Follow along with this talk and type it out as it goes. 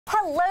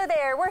Hello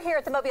there. We're here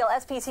at the Mobile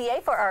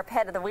SPCA for our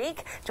Pet of the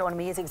Week. Joining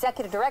me is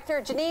Executive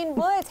Director Janine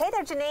Woods. Hey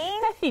there, Janine.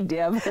 Hey,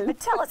 Deb.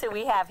 Tell us who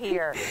we have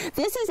here.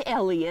 This is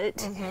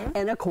Elliot,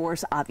 and of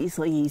course,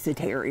 obviously, he's a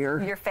terrier.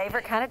 Your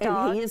favorite kind of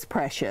dog. And he is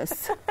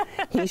precious.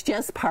 He's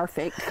just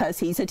perfect because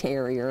he's a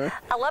terrier.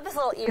 I love his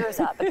little ears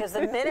up because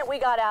the minute we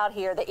got out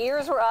here, the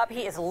ears were up.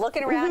 He is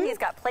looking around. He's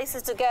got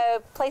places to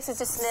go, places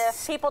to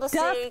sniff, people to see.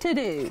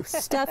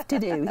 Stuff to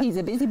do. He's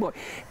a busy boy.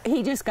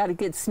 He just got a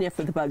good sniff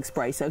with the bug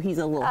spray, so he's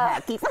a little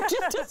hacky for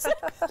just a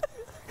second.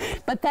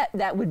 But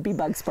that would be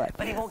bug spray.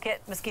 But he won't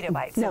get mosquito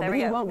bites. No, so there but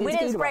he won't get we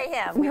didn't spray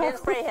him. We didn't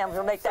spray him.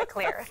 We'll make that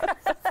clear.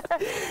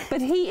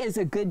 But he is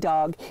a good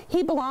dog.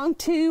 He belonged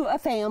to a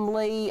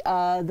family.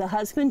 The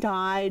husband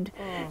died.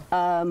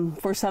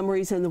 For some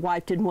reason, the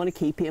wife didn't want to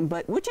keep him,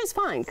 which is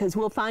fine because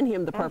we'll find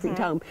him the perfect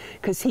home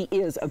because he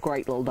is a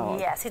great little dog.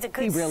 Yes, he's a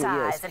good really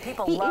size, is. and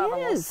people love a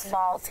little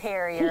small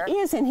terrier. He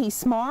is, and he's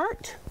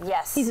smart.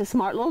 Yes. He's a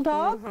smart little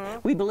dog.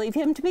 We believe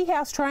him to be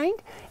house trained.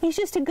 He's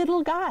just a good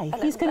little guy.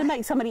 He's going to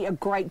make somebody a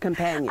great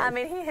companion. I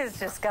mean, he has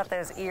just got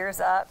those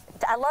ears up.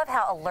 I love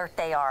how alert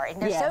they are.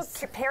 And they're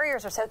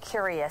terriers are so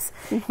curious.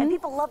 And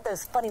people love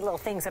those funny little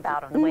things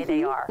about them, the way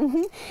they are.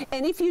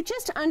 And if you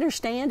just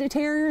understand a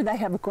terrier, they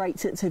have a great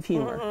sense of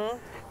humor.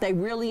 They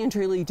really and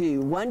truly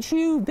do. Once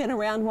you've been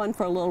around one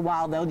for a little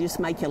while, they'll just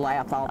make you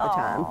laugh all the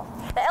time.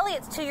 Now,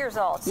 Elliot's 2 years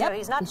old, so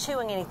he's not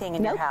chewing anything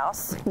in your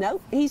house.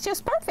 Nope, he's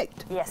just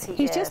perfect. Yes, he is.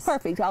 He's just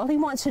perfect. All he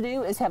wants to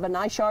do is have a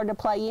nice yard to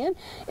play in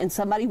and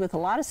somebody with a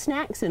lot of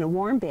snacks and a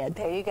warm bed.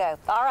 There you go.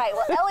 All right,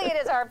 well, Elliot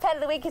is our Pet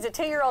of the Week. He's a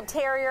 2-year-old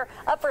terrier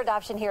up for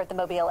adoption here at the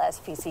Mobile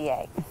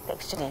SPCA.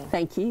 Thanks, Janine.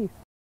 Thank you.